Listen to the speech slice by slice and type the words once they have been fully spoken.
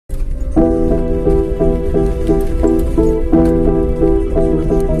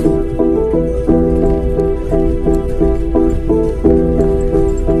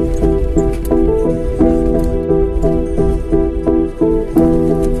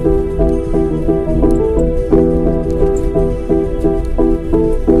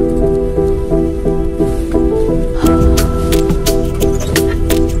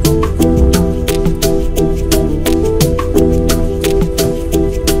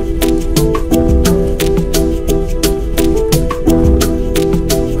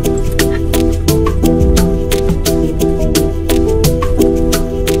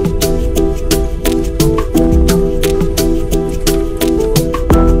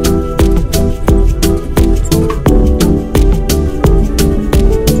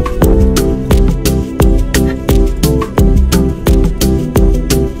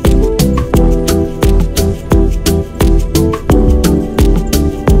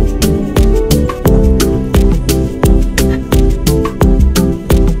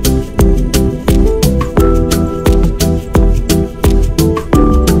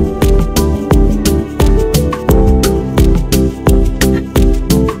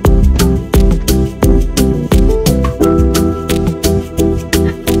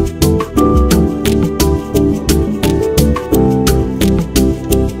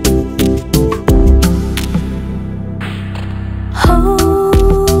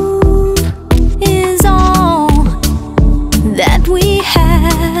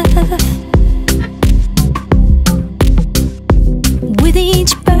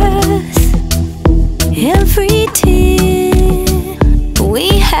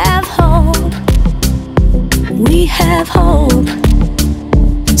have hope.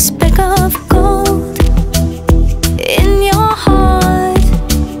 Speck of gold in your heart.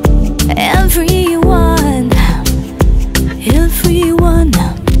 Everyone, everyone.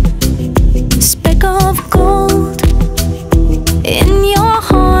 Speck of gold in your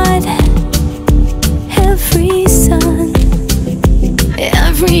heart. Every sun,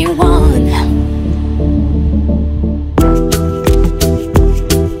 everyone.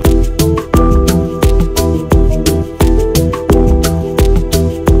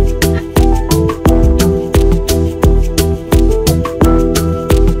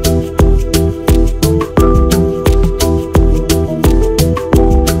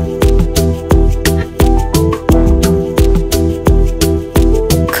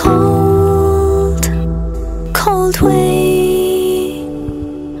 Cold way,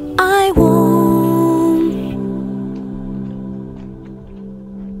 I won't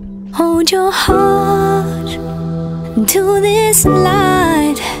hold your heart to this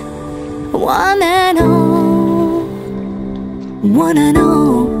light. One and all, one and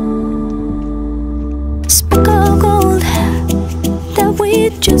all. Speck of gold that we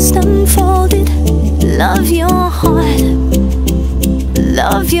just unfolded. Love your heart,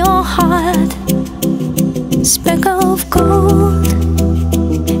 love your heart. Speck of gold,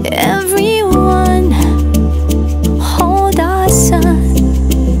 everyone. Hold our sun,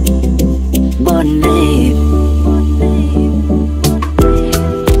 but babe,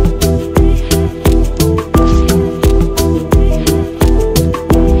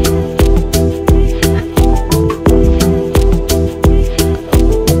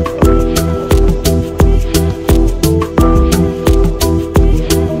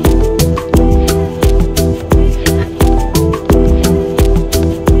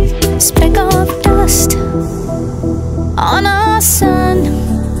 speck of dust on our sun.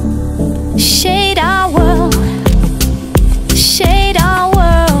 Shade our world, shade our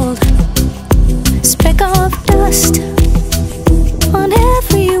world. Speck of dust on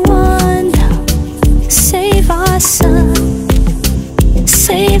everyone. Save our sun,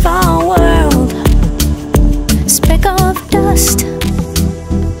 save our world. Speck of dust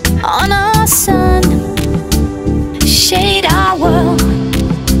on our sun. Shade our world,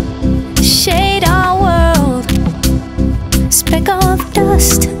 shade our world. Speck of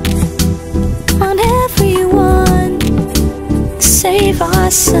dust on everyone. Save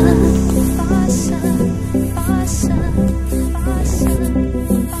our sun.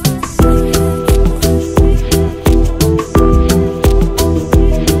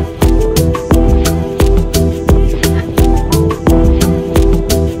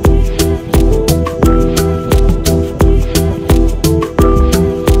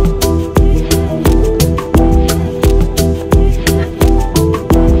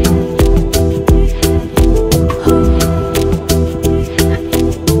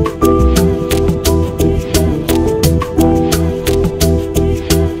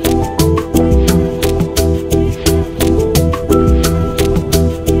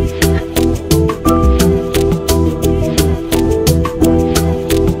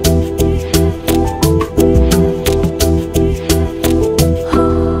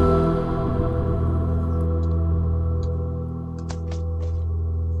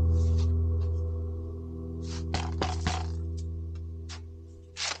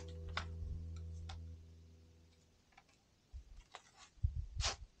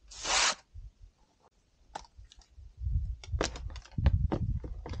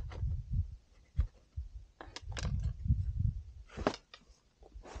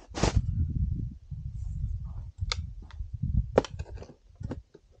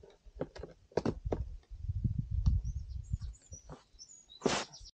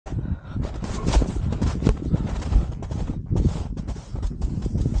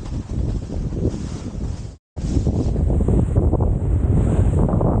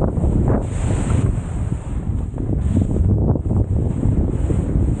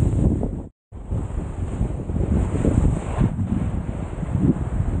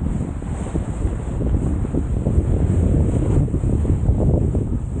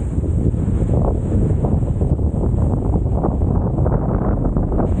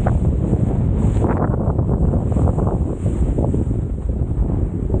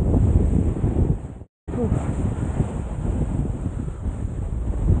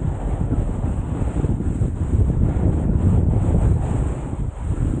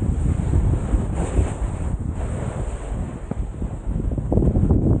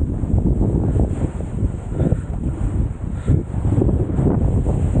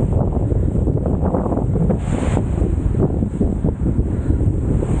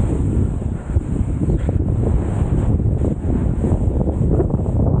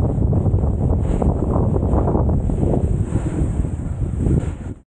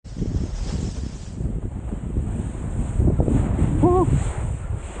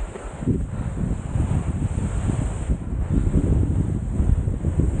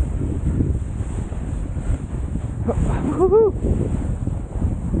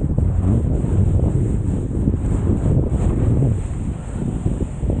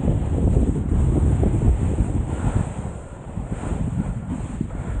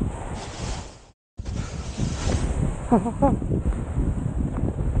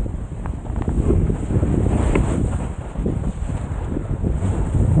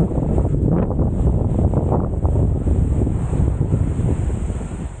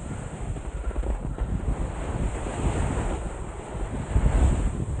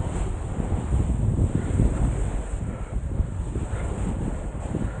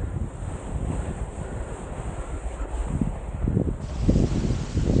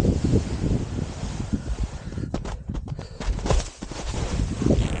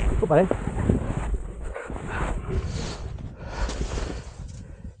 Vale.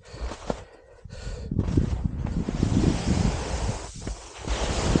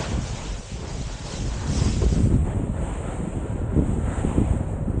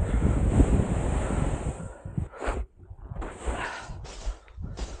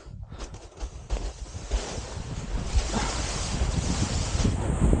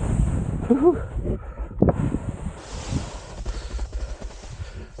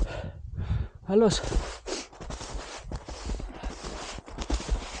 Halus.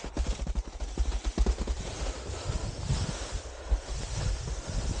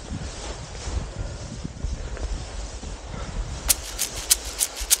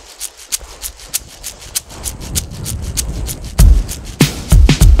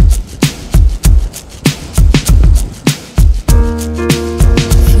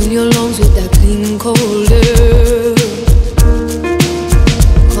 Fill your lungs with that clean cold air.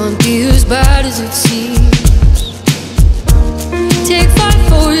 Can't be as bad as it seems. Take fight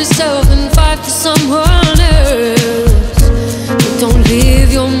for yourself and fight for someone else, but don't live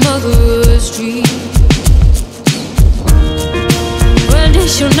your mother's dream.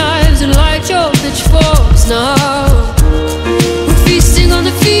 Brandish your knives and light your pitchforks now. We're feasting on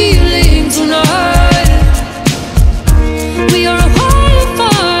the feeling tonight. We are a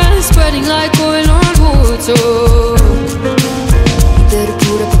wildfire spreading like oil on water. You better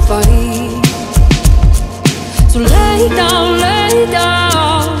put up a fight. So lay down, lay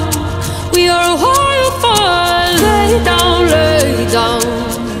down. We are a wildfire. Lay down, lay down.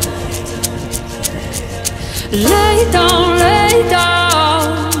 Lay down, lay down.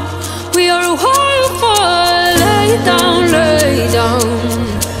 We are a wildfire. Lay down, lay down.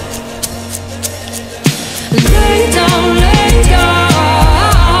 Lay down, lay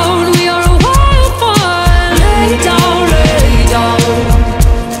down. We are a wildfire. Lay down, lay down.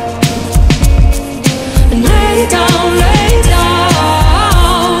 Lay down, lay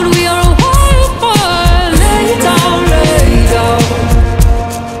down. We are a wildfire. Lay down, lay down.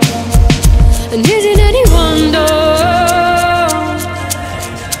 And is it any wonder?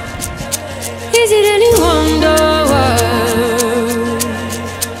 Is it any wonder?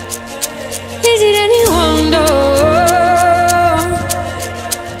 Is it any wonder?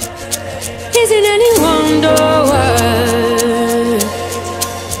 Is it any wonder why?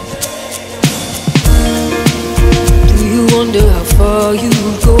 Do you wonder how far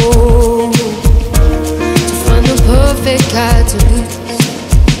you'd go to find the perfect catalyst?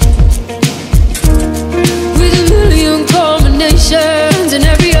 With a million combinations in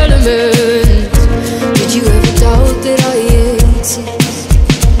every element, did you ever doubt that I exist?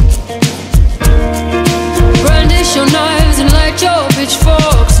 Brandish your knives and light your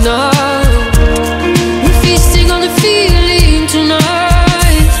pitchforks now. We're feasting on the feeling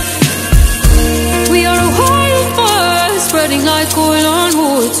tonight. We are a wildfire spreading like oil on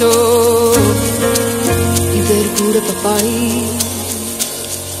water. You better put up a fight.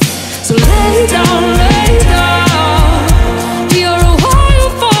 So lay down, lay down. We are a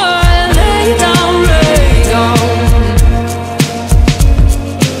wildfire. Lay down, lay down.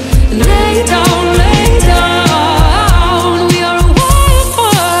 Lay down, lay down. We are a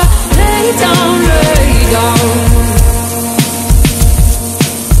wildfire. Lay down, lay down.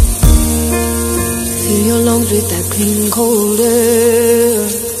 Fill your lungs with that clean cold air.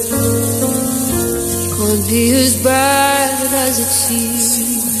 Can't be as bad as it seems.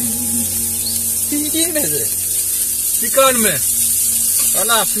 Τι γίνεται? Τι κάνουμε?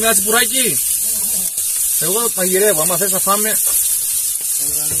 Καλά, ψημιάζει πουράκι. Εγώ μαγειρεύω, άμα θες να φάμε.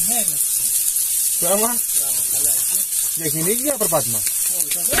 Πράγμα. Για κυνήγι για περπάτημα.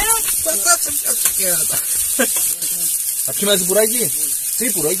 Θα πιει μαζί πουράκι.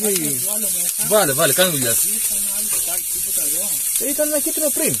 Τι πουράκι? Βάλε, βάλε, κάνε δουλειά. Ήταν ένα κίτρινο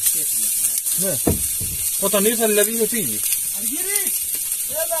πριν. Ναι. Όταν ήρθα δηλαδή είχε φύγει. Αργύρι,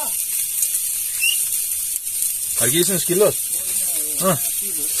 έλα. Αργύρις είναι σκυλός. Α,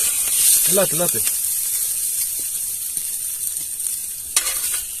 ελάτε, ελάτε.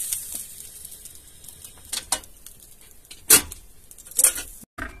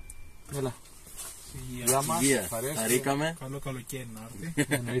 Έλα. Για μας, χαρήκαμε. Καλό καλοκαίρι να έρθει.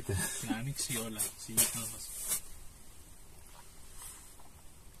 Εννοείται. Να ανοίξει όλα στη γειτονιά μας.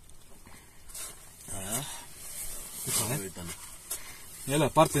 Έλα,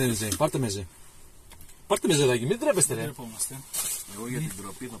 πάρτε μεζέ. Πάρτε μεζέ, δάκι, μην τρέπεστε ρε. Εγώ για την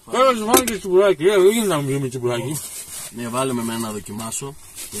τροπή θα πάρω. Έλα, σου βάλω και τσιμπουράκι, δεν γίνεται να μου με τσιμπουράκι. Ναι, βάλε με εμένα να δοκιμάσω.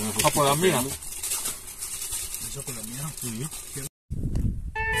 Από la μία.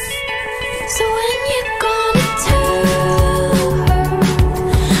 So when you gonna tell her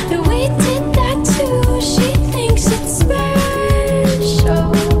that we did that too? She thinks it's special,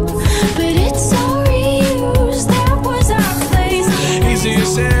 but it's all reused. That was our place. Easier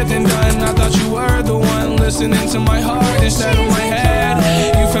said than done. I thought you were the one listening to my heart instead of my head.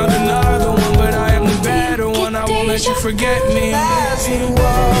 You found another one, but I am the better one. I won't let you forget me.